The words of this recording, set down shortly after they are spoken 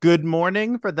Good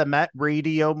morning for the Met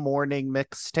Radio Morning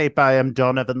Mixtape. I am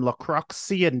Donovan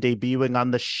LaCroixy, and debuting on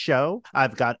the show,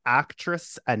 I've got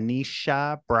actress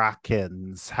Aneisha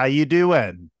Brackens. How you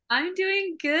doing? I'm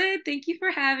doing good. Thank you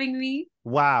for having me.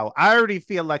 Wow, I already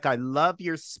feel like I love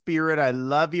your spirit. I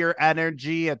love your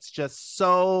energy. It's just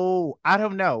so, I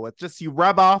don't know. It's just you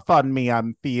rub off on me,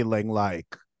 I'm feeling like.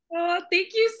 Oh,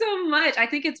 thank you so much. I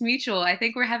think it's mutual. I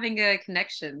think we're having a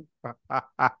connection.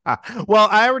 Well,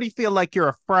 I already feel like you're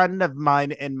a friend of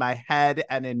mine in my head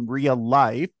and in real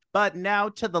life. But now,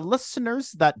 to the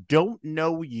listeners that don't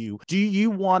know you, do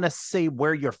you want to say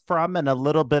where you're from and a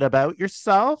little bit about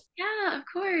yourself? Yeah, of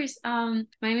course. My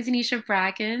name is Aneisha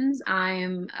Brackens.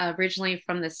 I'm originally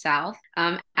from the South,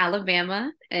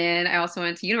 Alabama, and I also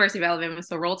went to University of Alabama,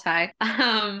 so Roll Tide.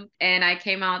 And I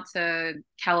came out to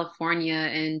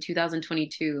California in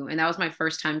 2022, and that was my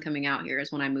first time coming out here, is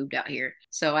when I moved out here.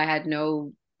 So I had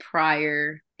no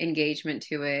prior engagement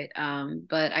to it.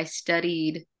 But I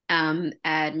studied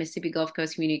at Mississippi Gulf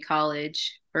Coast Community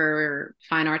College for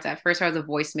fine arts. At first, I was a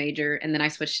voice major, and then I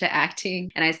switched to acting,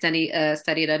 and I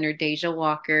studied under Deja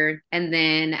Walker. And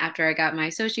then after I got my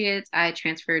associates, I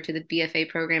transferred to the BFA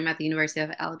program at the University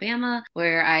of Alabama,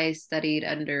 where I studied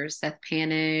under Seth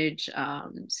Panage,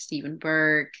 Stephen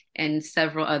Burke, and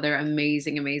several other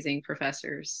amazing, amazing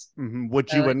professors.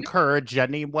 Would So you encourage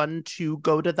anyone to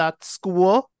go to that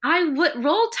school? I would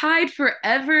Roll Tide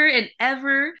forever and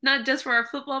ever, not just for our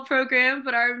football program,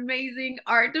 but our amazing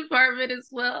art department as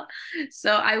well.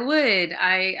 So I would.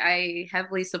 I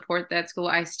heavily support that school.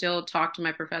 I still talk to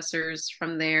my professors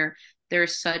from there. They're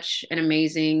such an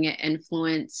amazing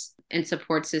influence and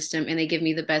support system, and they give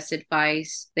me the best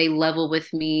advice. They level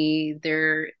with me.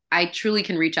 I truly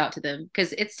can reach out to them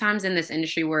because it's times in this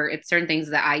industry where it's certain things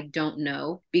that I don't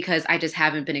know because I just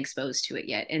haven't been exposed to it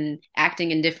yet. And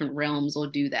acting in different realms will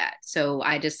do that. So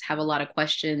I just have a lot of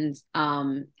questions.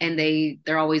 And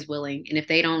they're always willing. And if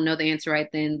they don't know the answer right,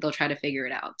 then they'll try to figure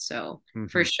it out. So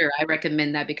for Mhm. sure, I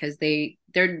recommend that because they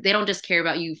don't just care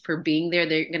about you for being there,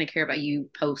 they're gonna care about you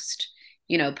post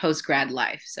grad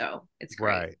life. So it's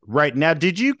great. Right. Right. Now,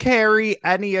 did you carry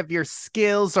any of your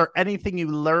skills or anything you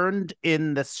learned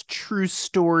in this true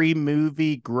story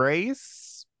movie,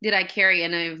 Grace? Did I carry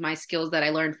any of my skills that I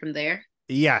learned from there?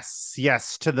 Yes,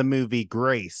 yes, to the movie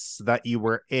Grace that you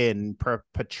were in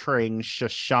portraying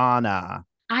Shoshana.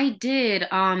 I did.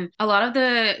 A lot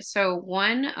of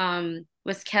one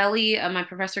was Kelly, my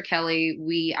professor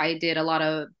Kelly. I did a lot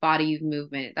of body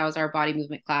movement. That was our body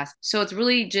movement class. So it's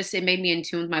really just, it made me in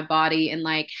tune with my body and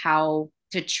like how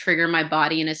to trigger my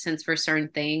body in a sense for certain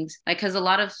things. Like, cause a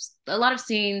lot of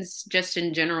scenes just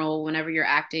in general, whenever you're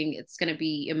acting, it's going to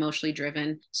be emotionally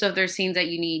driven. So if there's scenes that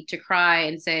you need to cry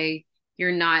and say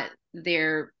you're not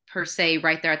there per se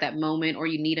right there at that moment, or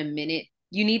you need a minute,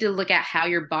 you need to look at how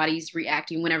your body's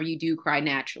reacting whenever you do cry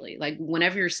naturally. Like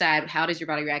whenever you're sad, how does your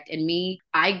body react? And me,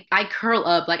 I curl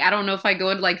up. Like I don't know if I go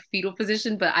into like fetal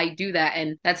position, but I do that.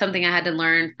 And that's something I had to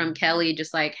learn from Kelly,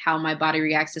 just like how my body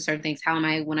reacts to certain things. How am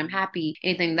I when I'm happy?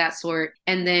 Anything of that sort.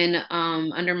 And then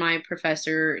under my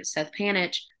professor, Seth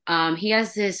Panich, he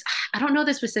has this, I don't know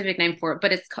the specific name for it,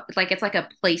 but it's like a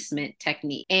placement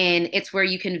technique. And it's where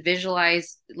you can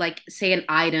visualize, like, say, an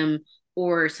item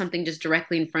or something just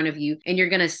directly in front of you, and you're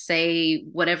going to say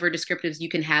whatever descriptives you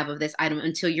can have of this item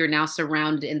until you're now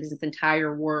surrounded in this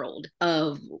entire world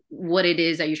of what it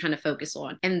is that you're trying to focus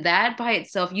on. And that by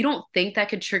itself, you don't think that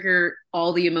could trigger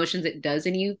all the emotions it does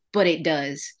in you, but it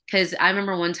does. Because I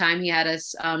remember one time he had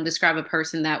us describe a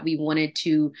person that we wanted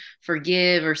to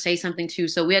forgive or say something to.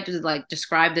 So we had to like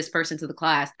describe this person to the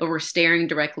class, but we're staring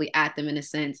directly at them in a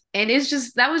sense. And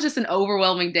that was just an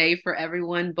overwhelming day for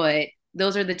everyone. But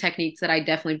those are the techniques that I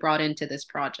definitely brought into this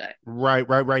project. Right,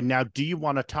 right, right. Now, do you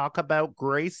want to talk about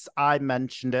Grace? I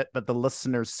mentioned it, but the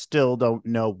listeners still don't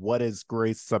know what is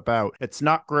Grace about. It's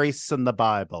not grace in the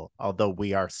Bible, although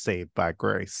we are saved by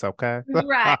grace, okay?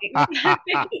 Right.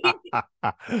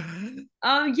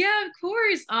 Yeah, of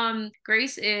course.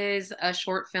 Grace is a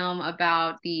short film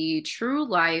about the true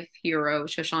life hero,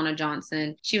 Shoshana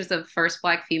Johnson. She was the first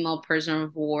Black female prisoner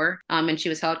of war, and she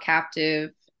was held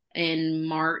captive in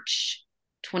March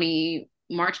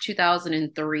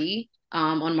 2003.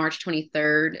 On March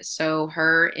 23rd. So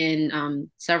her and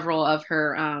several of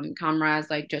her comrades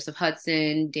like Joseph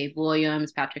Hudson, Dave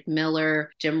Williams, Patrick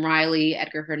Miller, Jim Riley,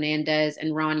 Edgar Hernandez,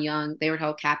 and Ron Young, they were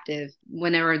held captive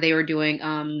whenever they were doing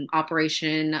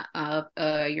Operation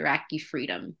Iraqi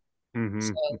Freedom. So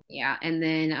Mhm. yeah, and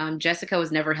then Jessica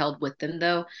was never held with them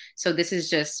though. So this is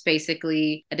just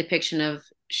basically a depiction of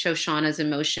Shoshana's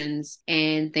emotions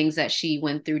and things that she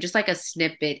went through, just like a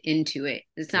snippet into it.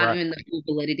 It's not Right. even the full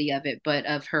validity of it, but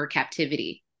of her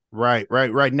captivity. Right,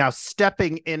 right, right. Now,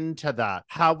 stepping into that,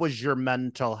 how was your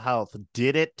mental health?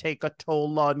 Did it take a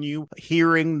toll on you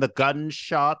hearing the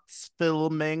gunshots,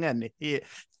 filming, and being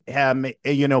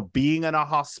in a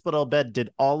hospital bed?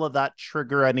 Did all of that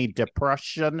trigger any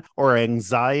depression or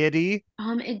anxiety?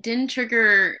 It didn't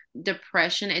trigger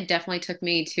depression. It definitely took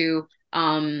me to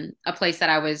a place that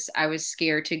I was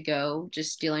scared to go,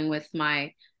 just dealing with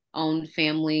my own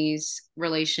family's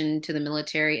relation to the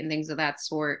military and things of that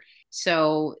sort.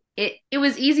 So it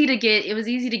was easy to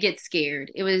get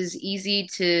scared. It was easy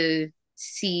to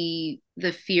see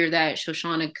the fear that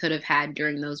Shoshana could have had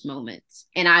during those moments.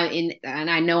 And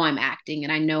I know I'm acting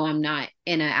and I know I'm not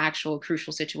in an actual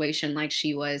crucial situation like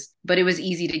she was, but it was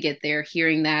easy to get there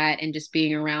hearing that and just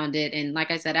being around it. And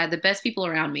like I said, I had the best people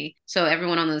around me. So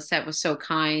everyone on the set was so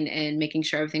kind and making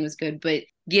sure everything was good, but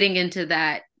getting into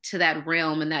that to that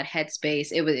realm and that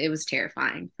headspace, it was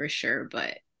terrifying for sure.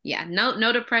 But yeah,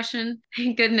 no depression,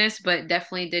 thank goodness, but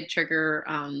definitely did trigger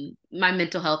my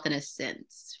mental health in a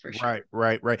sense for sure. Right,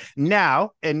 right, right.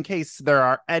 Now, in case there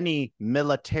are any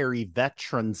military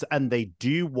veterans and they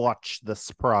do watch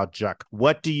this project,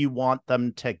 what do you want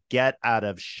them to get out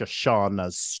of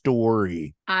Shoshana's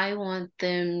story? I want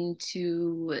them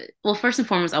to, well, first and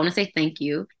foremost, I want to say thank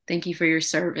you. Thank you for your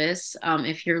service,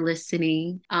 if you're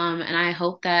listening. And I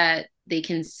hope that they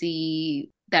can see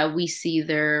that we see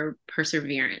their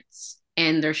perseverance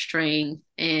and their strength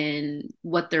and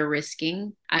what they're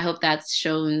risking. I hope that's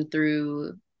shown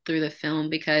through the film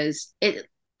because it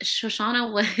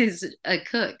Shoshana was a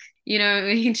cook.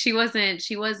 I mean, she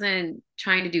wasn't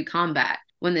trying to do combat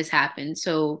when this happened.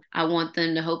 So I want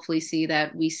them to hopefully see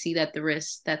that we see that the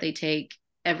risks that they take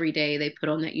every day they put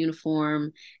on that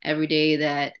uniform, every day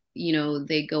that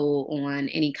they go on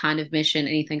any kind of mission,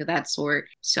 anything of that sort.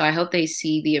 So I hope they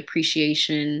see the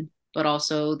appreciation, but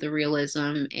also the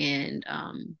realism and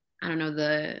I don't know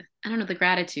the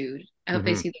gratitude. I hope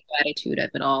they Mhm. see the gratitude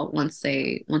of it all once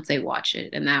they watch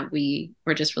it, and that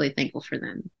we're just really thankful for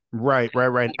them. Right, right,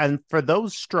 right. And for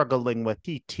those struggling with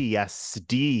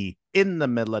PTSD in the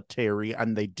military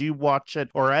and they do watch it,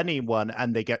 or anyone,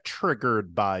 and they get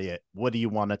triggered by it, what do you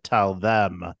want to tell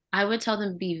them? I would tell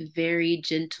them to be very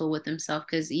gentle with themselves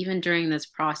because even during this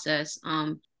process,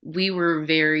 we were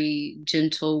very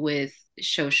gentle with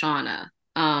Shoshana.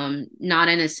 Not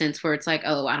in a sense where it's like,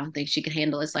 oh, I don't think she can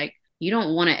handle it. It's like you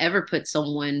don't want to ever put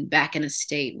someone back in a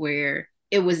state where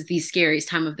it was the scariest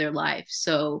time of their life.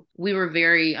 So we were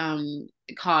very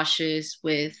cautious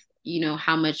with,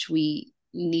 how much we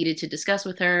needed to discuss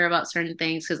with her about certain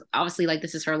things because obviously like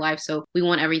this is her life, so we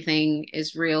want everything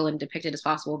as real and depicted as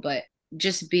possible, but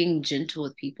just being gentle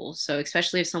with people. So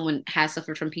especially if someone has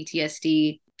suffered from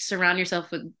PTSD, surround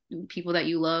yourself with people that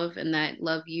you love and that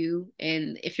love you.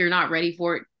 And if you're not ready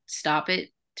for it, stop it.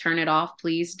 Turn it off,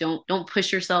 please. Don't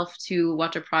push yourself to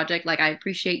watch a project. Like I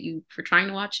appreciate you for trying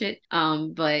to watch it.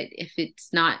 But if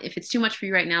it's too much for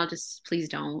you right now, just please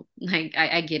don't. Like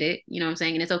I get it, you know what I'm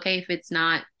saying? And it's okay if it's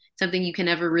not something you can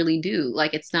ever really do.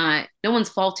 Like it's not, no one's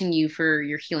faulting you for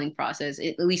your healing process.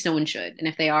 At least no one should. And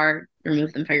if they are,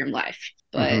 remove them from your life.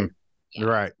 Hmm. But yeah,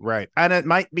 Right, right. And it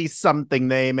might be something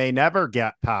they may never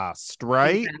get past,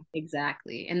 right?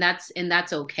 exactly. And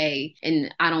that's okay.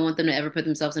 And I don't want them to ever put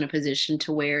themselves in a position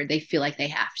to where they feel like they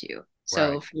have to.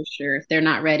 So Right. for sure, if they're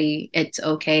not ready, it's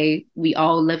okay. We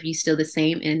all love you still the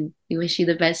same, and we wish you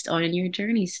the best on your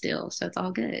journey still. So it's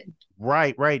all good.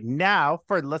 Right, right. Now,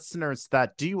 for listeners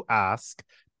that do ask,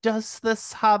 does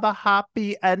this have a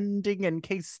happy ending in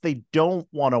case they don't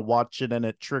want to watch it and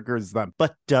it triggers them?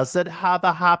 But does it have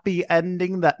a happy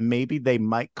ending that maybe they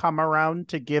might come around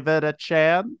to give it a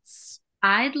chance?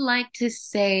 I'd like to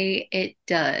say it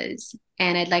does.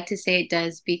 And I'd like to say it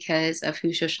does because of who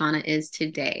Shoshana is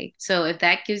today. So if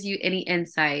that gives you any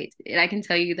insight, I can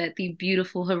tell you that the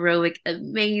beautiful, heroic,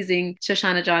 amazing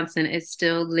Shoshana Johnson is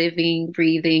still living,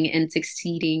 breathing, and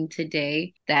succeeding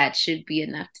today. That should be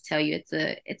enough to tell you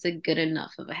it's a good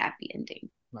enough of a happy ending.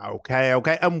 Okay,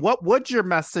 okay. And what would your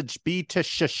message be to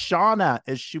Shoshana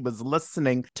as she was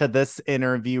listening to this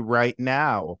interview right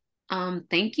now?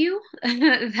 Thank you.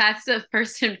 That's the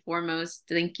first and foremost.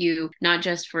 Thank you, not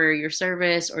just for your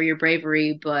service or your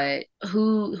bravery, but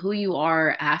who you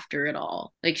are after it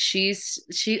all. Like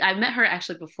I met her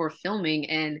actually before filming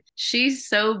and she's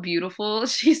so beautiful.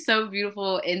 She's so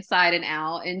beautiful inside and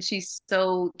out, and she's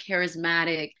so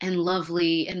charismatic and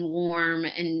lovely and warm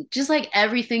and just like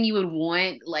everything you would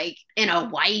want like in a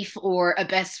wife or a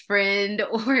best friend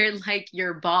or like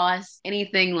your boss,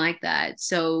 anything like that.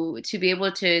 So to be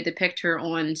able to depict her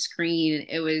on screen,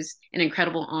 it was an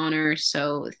incredible honor.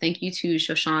 So thank you to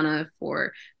Shoshana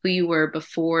who you were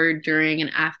before, during,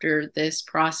 and after this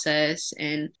process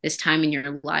and this time in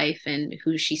your life, and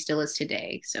who she still is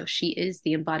today. So she is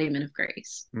the embodiment of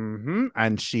grace.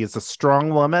 And she is a strong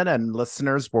woman, and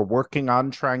listeners, we're working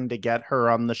on trying to get her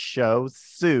on the show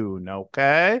soon,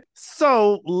 okay?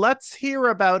 So let's hear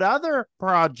about other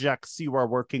projects you are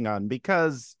working on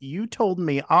because you told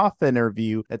me off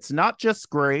interview it's not just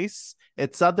Grace,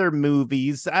 it's other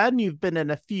movies, and you've been in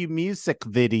a few music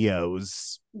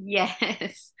videos.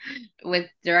 Yes, with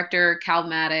director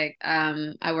Calmatic,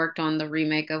 I worked on the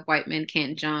remake of White Men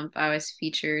Can't Jump. I was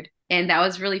featured, and that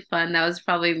was really fun. That was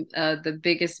probably the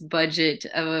biggest budget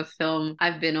of a film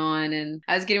I've been on, and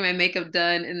I was getting my makeup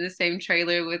done in the same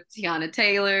trailer with Tiana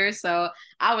Taylor. So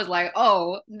I was like,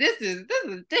 "Oh, this is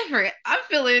different. I'm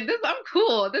feeling this. I'm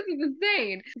cool. This is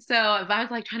insane." So if I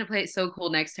was like trying to play it so cool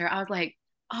next to her, I was like,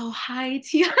 "Oh, hi,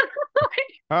 Tiana."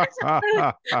 I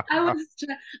was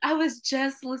just, I was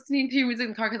just listening to your music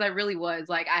in the car because I really was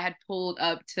like I had pulled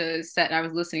up to set and I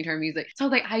was listening to her music. So I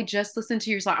was like, I just listened to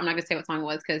your song. I'm not gonna say what song it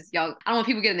was because y'all I don't want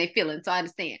people getting their feelings, so I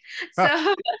understand. So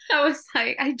I was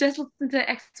like, I just listened to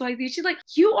XYZ. She's like,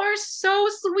 you are so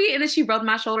sweet. And then she rubbed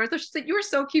my shoulder. So she said, you were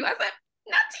so cute. I said,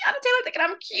 not Tiana Taylor thinking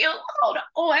I'm cute. Hold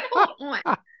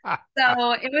on.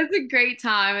 So it was a great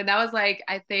time. And that was like,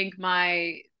 I think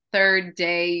my third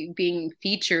day being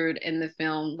featured in the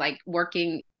film, like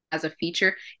working as a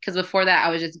feature. Because before that, I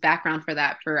was just background for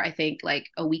that for I think like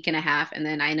a week and a half, and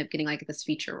then I ended up getting like this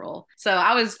feature role. So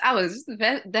I was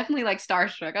definitely like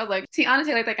starstruck. I was like, see,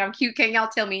 honestly, like I'm cute. Can't y'all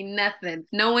tell me nothing?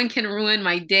 No one can ruin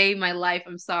my day, my life.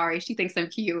 I'm sorry. She thinks I'm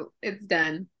cute. It's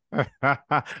done.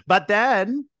 But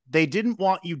then they didn't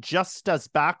want you just as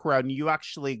background. You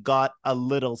actually got a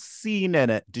little scene in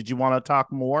it. Did you want to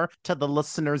talk more to the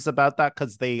listeners about that?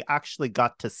 Because they actually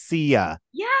got to see ya.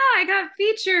 Yeah, I got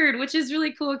featured, which is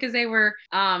really cool because they were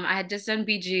I had just done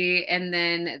BG and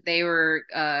then they were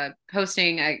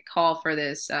posting a call for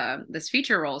this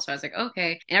feature role. So I was like,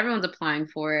 okay, and everyone's applying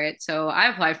for it. So I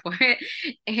applied for it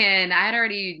and I had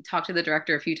already talked to the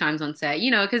director a few times on set,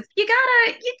 because you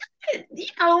gotta,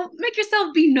 make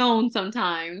yourself be known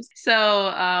sometimes.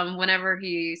 So whenever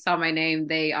he saw my name,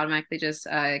 they automatically just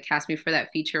cast me for that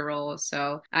feature role.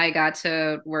 So I got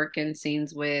to work in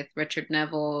scenes with Richard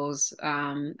Neville's,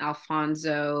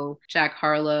 Alfonso, Jack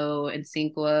Harlow, and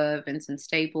Cinqua, Vincent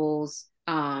Staples.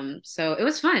 So it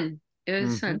was fun. It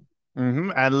was Mm-hmm.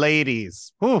 fun. And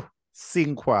ladies, whew,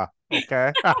 cinqua,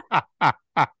 okay?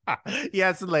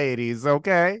 Yes, ladies,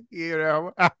 okay?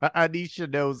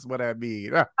 Aneisha knows what I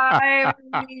mean. I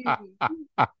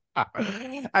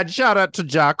And shout out to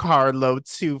Jack Harlow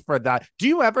too for that. Do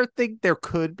you ever think there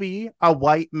could be a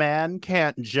White Man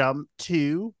Can't Jump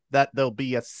 2? That there'll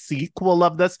be a sequel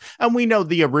of this? And we know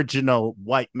the original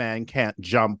White Man Can't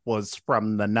Jump was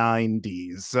from the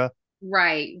 90s.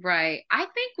 Right, right. I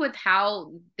think with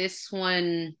how this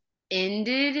one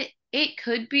ended, it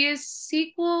could be a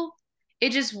sequel.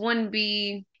 It wouldn't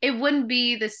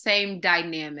be the same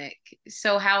dynamic.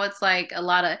 So how it's like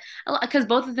because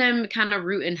both of them kind of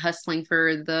root in hustling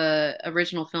for the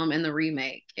original film and the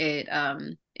remake.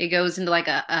 It goes into like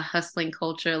a hustling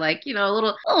culture, like, a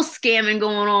little scamming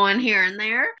going on here and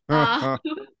there.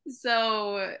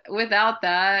 So without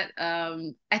that,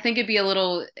 I think it'd be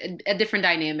a different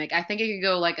dynamic. I think it could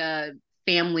go like a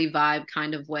family vibe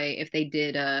kind of way if they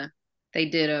did a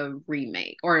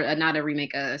remake or not a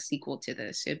remake, a sequel to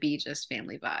this. It'd be just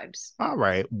family vibes. All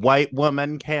right. White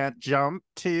Woman Can't Jump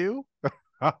too.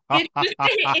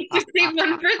 Interesting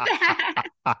one for that.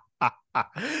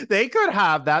 They could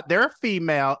have that. They're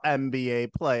female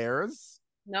NBA players.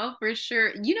 No, for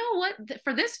sure. You know what?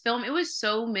 For this film, it was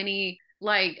so many,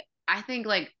 like, I think,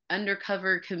 like,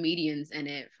 undercover comedians in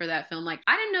it for that film. Like,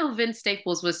 I didn't know Vince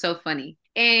Staples was so funny.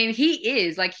 And he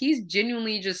is. Like, he's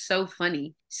genuinely just so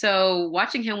funny. So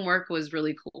watching him work was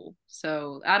really cool.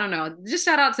 So I don't know. Just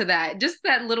shout out to that. Just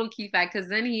that little key fact, because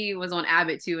then he was on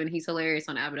Abbott too, and he's hilarious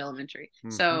on Abbott Elementary.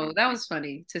 Mhm. So that was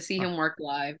funny to see him work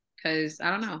live. Because I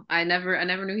don't know. I never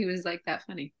knew he was like that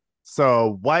funny.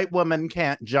 So White Woman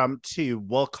Can't Jump 2,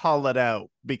 we'll call it out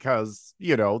because,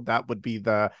 that would be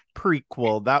the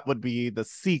prequel. That would be the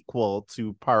sequel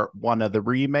to part one of the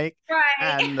remake Right.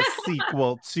 and the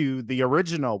sequel to the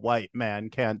original White Man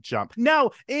Can't Jump.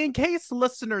 Now, in case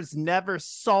listeners never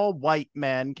saw White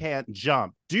Man Can't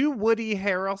Jump, do Woody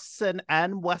Harrelson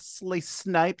and Wesley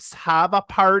Snipes have a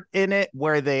part in it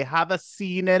where they have a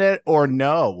scene in it or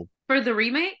no? For the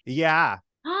remake? Yeah.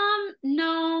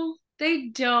 No, they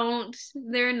don't.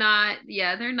 They're not.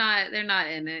 Yeah, they're not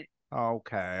in it.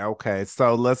 Okay. So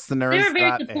They were listeners, very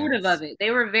that supportive is. of it.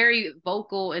 They were very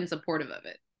vocal and supportive of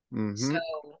it. Mm-hmm. So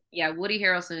yeah, Woody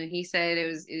Harrelson, he said it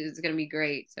was gonna be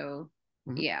great. So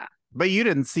Mm-hmm. yeah. But you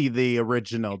didn't see the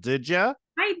original, did you?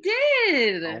 I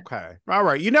did. Okay. All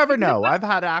right. You never know. I've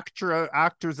had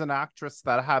actors and actresses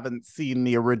that haven't seen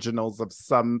the originals of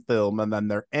some film and then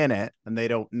they're in it and they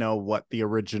don't know what the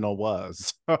original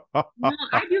was. No,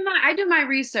 I do my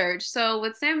research. So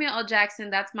with Samuel L.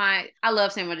 Jackson, I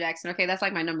love Samuel Jackson. Okay, that's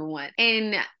like my number one.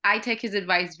 And I take his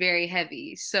advice very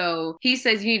heavy. So he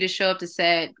says you need to show up to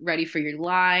set ready for your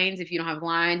lines. If you don't have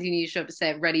lines, you need to show up to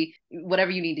set ready,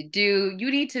 whatever you need to do. You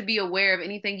need to be aware of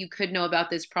anything you could know about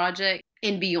this project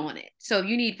and be on it. So if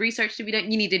you need research to be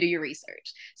done, you need to do your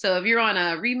research. So if you're on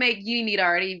a remake, you need to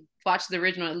already watch the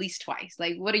original at least twice.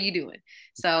 Like, what are you doing?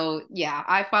 So yeah,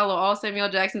 I follow all Samuel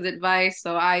Jackson's advice.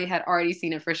 So I had already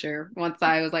seen it for sure. Once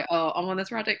I was like, oh, I'm on this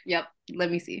project. Yep,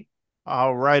 let me see.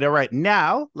 All right, all right.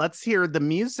 Now let's hear the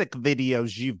music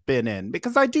videos you've been in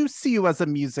because I do see you as a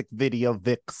music video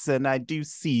vixen. I do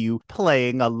see you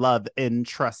playing a love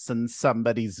interest in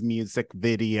somebody's music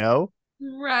video.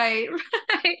 Right,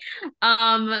 right.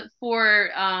 For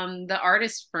the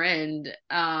artist friend,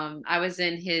 I was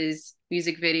in his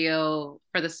music video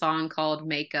for the song called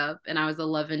Makeup, and I was a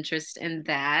love interest in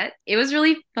that. It was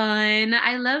really fun.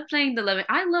 I love playing the love.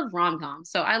 I love rom-com,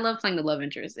 so I love playing the love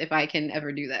interest if I can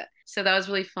ever do that. So that was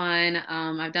really fun.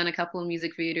 I've done a couple of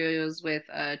music videos with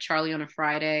Charlie on a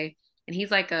Friday, and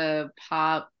he's like a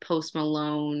pop Post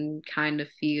Malone kind of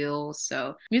feel.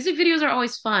 So music videos are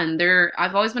always fun.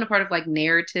 I've always been a part of like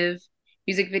narrative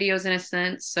music videos in a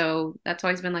sense, so that's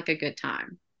always been like a good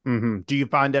time. Do you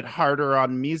find it harder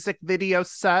on music video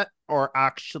set or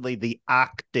actually the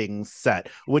acting set?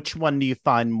 Which one do you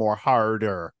find more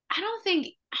harder? I don't think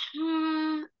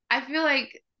I feel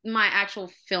like my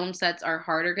actual film sets are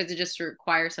harder because it just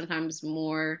requires sometimes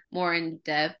more in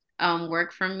depth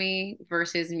work from me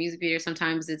versus music video.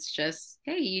 Sometimes it's just,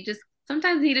 hey, you just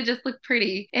sometimes need to just look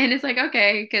pretty. And it's like,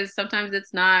 okay, because sometimes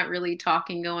it's not really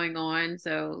talking going on.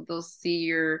 So they'll see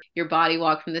your body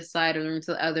walk from this side of the room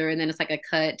to the other, and then it's like a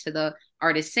cut to the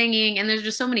artist singing. And there's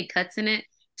just so many cuts in it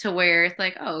to where it's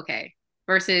like, oh, okay.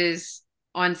 Versus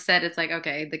on set, it's like,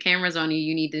 okay, the camera's on you.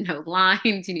 You need to know lines.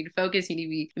 You need to focus. You need to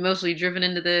be emotionally driven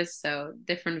into this. So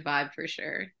different vibe for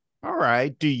sure. All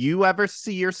right. Do you ever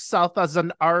see yourself as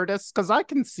an artist? Because I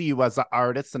can see you as an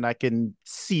artist and I can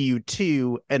see you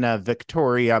too in a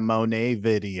Victoria Monet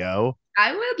video.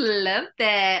 I would love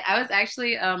that. I was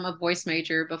actually a voice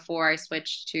major before I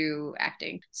switched to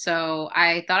acting. So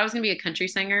I thought I was gonna be a country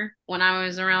singer when I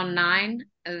was around 9.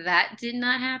 That did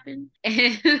not happen.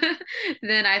 And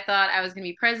then I thought I was gonna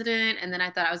be president, and then I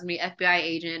thought I was gonna be FBI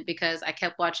agent because I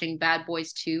kept watching Bad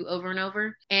Boys 2 over and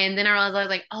over. And then I realized I was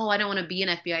like, oh, I don't want to be an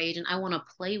FBI agent. I want to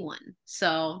play one.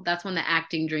 So that's when the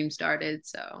acting dream started.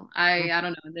 So I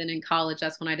don't know. And then in college,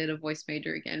 that's when I did a voice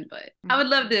major again. But I would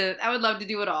love to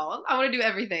do it all. I want to do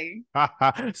everything.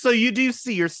 So you do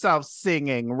see yourself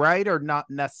singing, right? Or not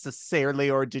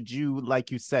necessarily? Or did you, like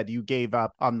you said, you gave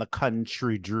up on the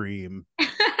country dream?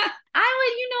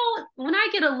 When I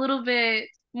get a little bit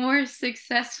more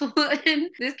successful in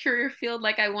this career field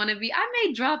like I want to be, I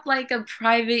may drop like a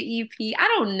private EP. I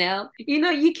don't know.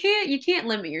 You can't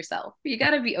limit yourself. You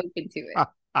got to be open to it.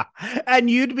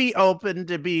 And you'd be open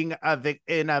to being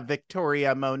in a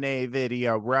Victoria Monet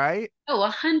video, right?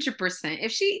 Oh, 100%.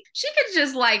 If she could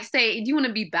just like say, "Do you want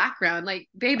to be background?" Like,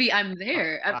 baby, I'm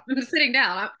there. I'm sitting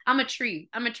down. I'm a tree.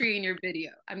 I'm a tree in your video.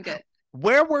 I'm good.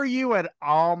 Where were you at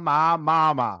All My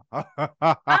Mama? I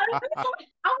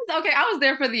was okay. I was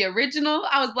there for the original.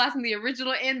 I was blasting the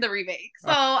original and the remake. So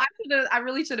I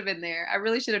really should have been there. I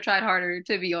really should have tried harder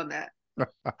to be on that.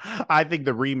 I think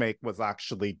the remake was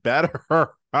actually better.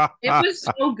 It was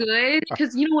so good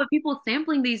because you know what, people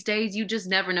sampling these days, you just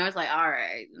never know. It's like, all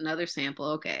right, another sample.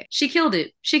 Okay. She killed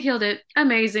it. She killed it.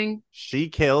 Amazing. She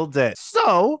killed it.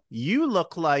 So you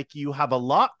look like you have a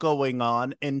lot going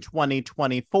on in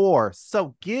 2024.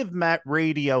 So give Met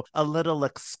Radio a little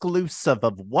exclusive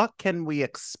of what can we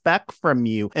expect from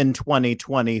you in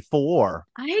 2024.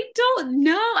 I don't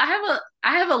know.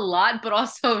 I have a lot, but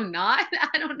also not.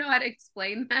 I don't know how to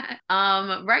explain that.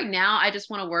 Right now I just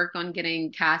want to work on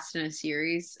getting cast in a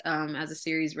series, as a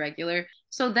series regular.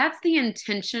 So that's the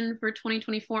intention for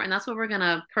 2024, and that's what we're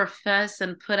gonna profess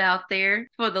and put out there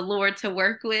for the Lord to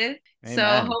work with. So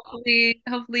Amen.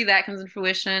 hopefully that comes in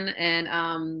fruition. And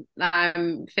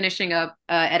I'm finishing up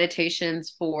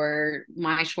editations for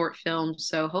my short film.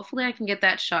 So hopefully I can get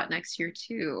that shot next year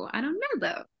too. I don't know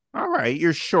though. All right,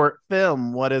 your short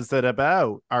film, what is it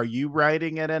about? Are you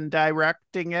writing it and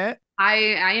directing it?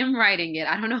 I am writing it.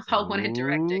 I don't know if I'll want to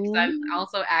direct it because I'm Ooh.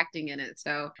 also acting in it.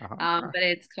 So, Uh-huh. but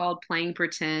it's called Playing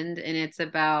Pretend, and it's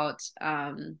about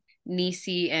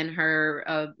Niecy and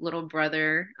her little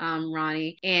brother,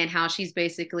 Ronnie, and how she's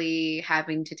basically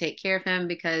having to take care of him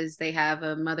because they have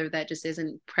a mother that just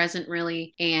isn't present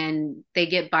really, and they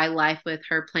get by life with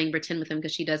her playing pretend with him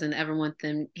because she doesn't ever want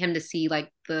him to see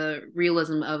like the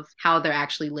realism of how they're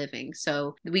actually living.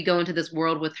 So we go into this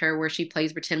world with her where she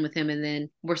plays pretend with him, and then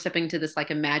we're stepping into this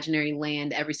like imaginary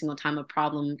land every single time a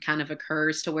problem kind of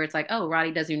occurs to where it's like, oh,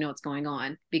 Roddy doesn't even know what's going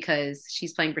on because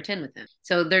she's playing pretend with him.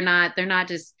 So they're not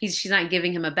just she's not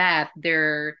giving him a bath.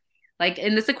 They're like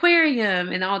in this aquarium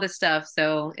and all this stuff.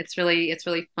 So it's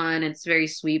really fun. It's very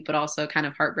sweet, but also kind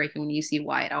of heartbreaking when you see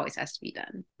why it always has to be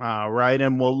done. All right,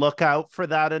 and we'll look out for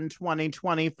that in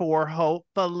 2024.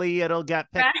 Hopefully, it'll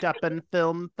get picked up in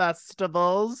film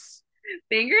festivals.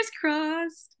 Fingers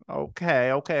crossed.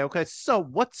 Okay. So,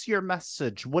 what's your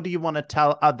message? What do you want to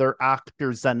tell other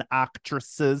actors and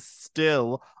actresses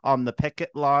still on the picket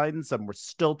lines? And we're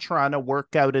still trying to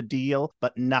work out a deal,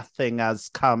 but nothing has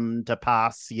come to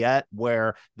pass yet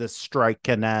where the strike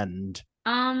can end.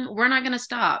 We're not gonna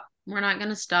stop. We're not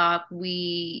gonna stop.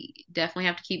 We definitely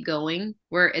have to keep going.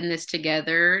 We're in this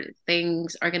together.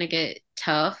 Things are gonna get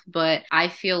tough, but I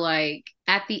feel like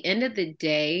at the end of the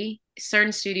day,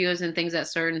 certain studios and things that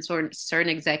certain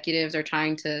executives are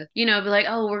trying to, be like,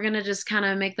 oh, we're gonna just kind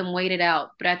of make them wait it out.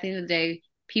 But at the end of the day,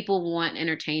 people want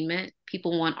entertainment.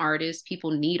 People want artists.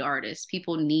 People need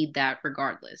that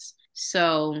regardless.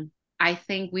 So I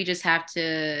think we just have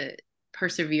to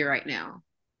persevere right now.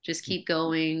 Just keep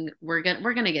going. We're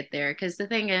gonna get there. Because the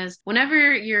thing is,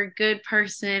 whenever you're a good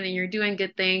person and you're doing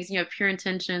good things and you have pure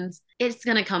intentions, it's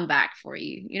gonna come back for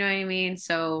you. You know what I mean?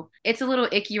 So it's a little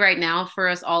icky right now for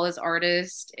us all as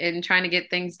artists and trying to get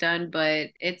things done, but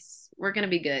we're gonna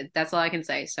be good. That's all I can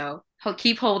say. So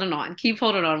keep holding on. Keep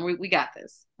holding on. We got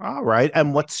this. All right.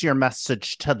 And what's your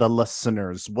message to the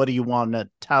listeners? What do you want to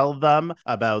tell them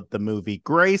about the movie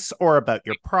Grace, or about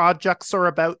your projects, or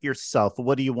about yourself?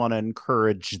 What do you want to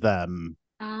encourage them?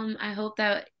 I hope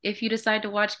that if you decide to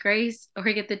watch Grace or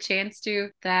get the chance to,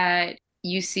 that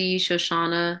you see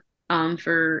Shoshana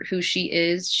for who she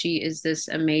is. She is this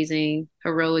amazing,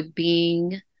 heroic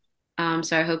being.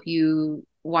 So I hope you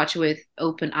watch with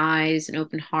open eyes and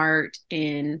open heart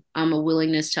and a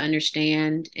willingness to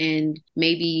understand, and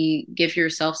maybe give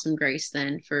yourself some grace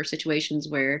then for situations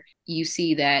where you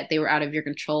see that they were out of your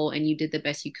control and you did the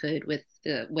best you could with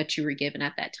what you were given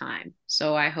at that time.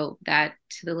 So I hope that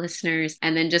to the listeners,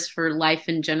 and then just for life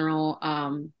in general,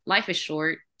 life is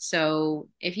short. So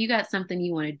if you got something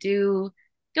you want to do,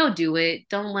 go do it.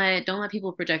 Don't let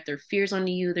people project their fears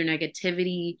onto you, their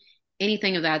negativity,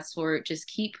 anything of that sort. Just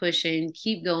keep pushing,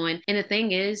 keep going. And the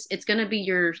thing is, it's going to be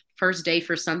your first day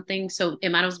for something. So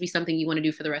it might as well be something you want to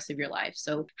do for the rest of your life.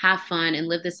 So have fun and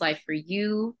live this life for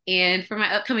you. And for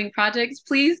my upcoming projects,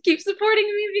 please keep supporting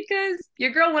me because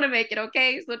your girl want to make it.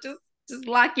 Okay. So just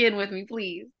lock in with me,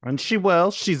 please. And she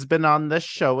will. She's been on this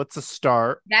show. It's a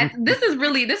start. This is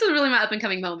really my up and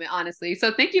coming moment, honestly.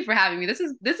 So thank you for having me. This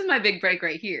is my big break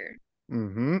right here.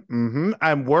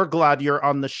 And we're glad you're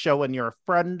on the show and you're a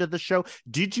friend of the show.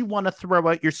 Did you want to throw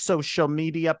out your social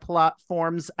media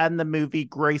platforms and the movie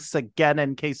Grace again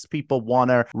in case people want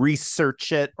to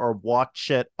research it or watch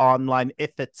it online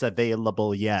if it's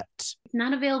available yet? It's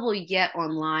not available yet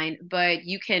online, but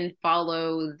you can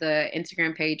follow the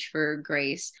Instagram page for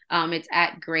Grace. It's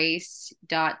at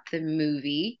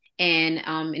grace.themovie. And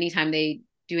anytime they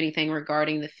do anything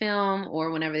regarding the film,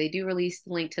 or whenever they do release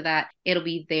the link to that, it'll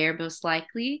be there most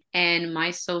likely. And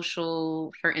my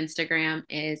social for Instagram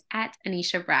is at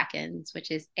Aneisha Brackens, which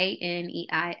is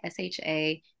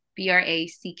ANEISHA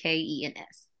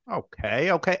BRACKENS.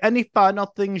 Okay. Any final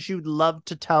things you'd love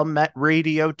to tell Met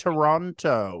Radio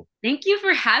Toronto? Thank you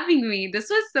for having me. This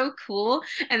was so cool.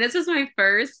 And this was my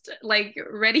first like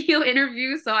radio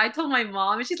interview. So I told my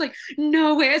mom and she's like,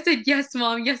 no way. I said, yes,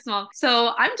 mom. Yes, mom.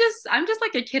 So I'm just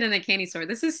like a kid in a candy store.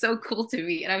 This is so cool to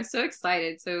me. And I'm so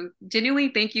excited. So genuinely,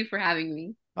 thank you for having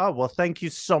me. Oh, well, thank you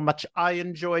so much. I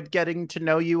enjoyed getting to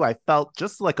know you. I felt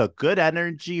just like a good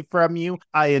energy from you.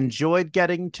 I enjoyed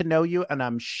getting to know you, and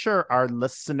I'm sure our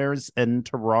listeners in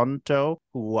Toronto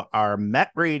who are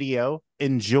Met Radio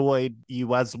enjoyed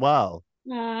you as well.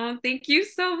 Oh, thank you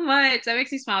so much. That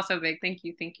makes me smile so big. Thank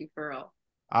you. Thank you for real.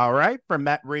 All right, from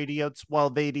Met Radio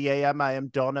 1280 AM, I am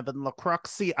Donovan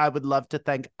LaCroixy. I would love to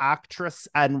thank actress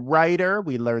and writer.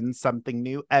 We learn something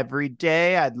new every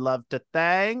day. I'd love to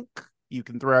thank... You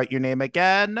can throw out your name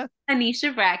again.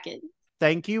 Aneisha Bracken.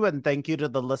 Thank you, and thank you to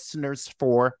the listeners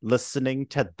for listening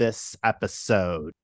to this episode.